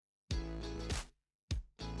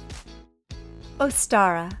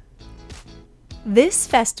Ostara. This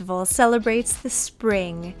festival celebrates the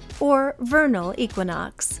spring, or vernal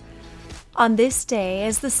equinox. On this day,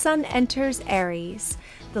 as the sun enters Aries,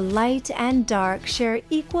 the light and dark share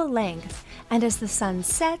equal length, and as the sun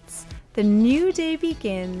sets, the new day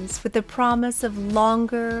begins with the promise of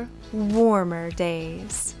longer, warmer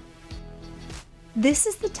days. This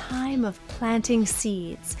is the time of planting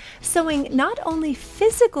seeds, sowing not only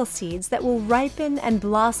physical seeds that will ripen and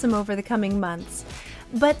blossom over the coming months,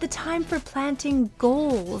 but the time for planting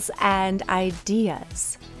goals and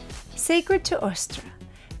ideas. Sacred to Ostara,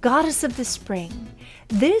 goddess of the spring,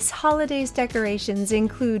 this holiday's decorations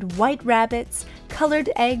include white rabbits, colored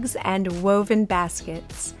eggs, and woven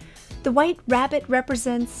baskets. The white rabbit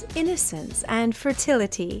represents innocence and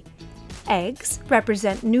fertility. Eggs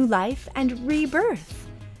represent new life and rebirth.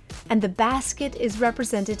 And the basket is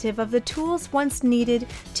representative of the tools once needed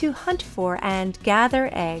to hunt for and gather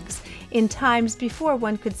eggs in times before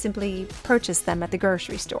one could simply purchase them at the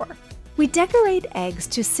grocery store. We decorate eggs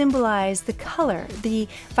to symbolize the color, the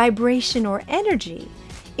vibration or energy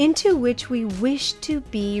into which we wish to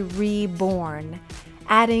be reborn,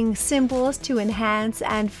 adding symbols to enhance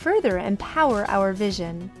and further empower our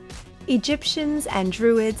vision. Egyptians and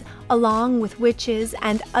Druids, along with witches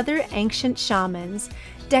and other ancient shamans,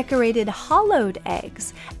 decorated hollowed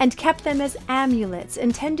eggs and kept them as amulets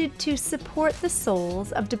intended to support the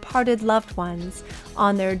souls of departed loved ones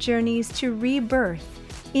on their journeys to rebirth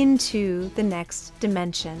into the next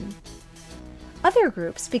dimension. Other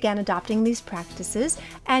groups began adopting these practices,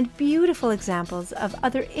 and beautiful examples of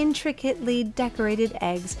other intricately decorated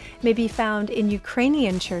eggs may be found in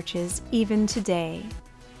Ukrainian churches even today.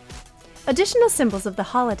 Additional symbols of the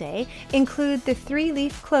holiday include the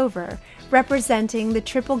three-leaf clover, representing the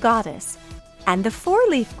triple goddess, and the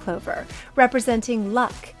four-leaf clover, representing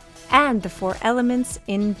luck and the four elements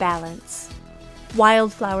in balance.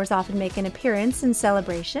 Wildflowers often make an appearance in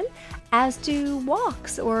celebration, as do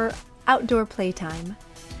walks or outdoor playtime.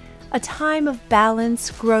 A time of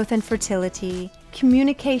balance, growth and fertility,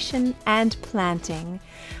 communication and planting.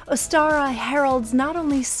 Ostara heralds not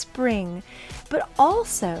only spring, but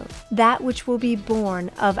also that which will be born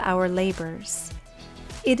of our labors.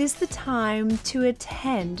 It is the time to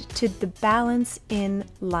attend to the balance in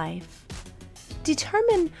life.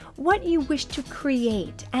 Determine what you wish to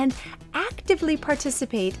create and actively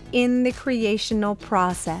participate in the creational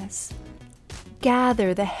process.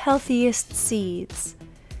 Gather the healthiest seeds,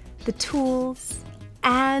 the tools,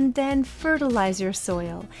 and then fertilize your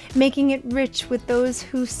soil, making it rich with those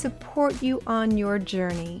who support you on your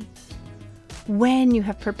journey. When you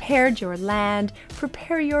have prepared your land,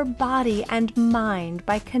 prepare your body and mind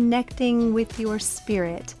by connecting with your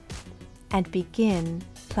spirit and begin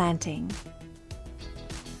planting.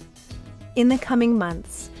 In the coming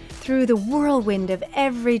months, through the whirlwind of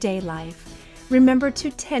everyday life, remember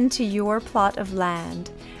to tend to your plot of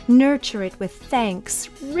land, nurture it with thanks,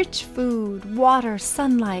 rich food, water,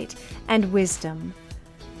 sunlight, and wisdom.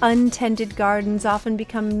 Untended gardens often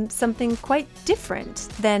become something quite different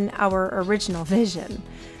than our original vision.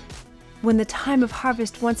 When the time of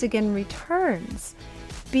harvest once again returns,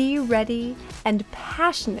 be ready and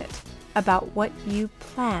passionate about what you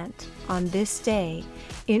plant on this day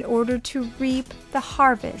in order to reap the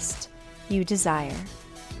harvest you desire.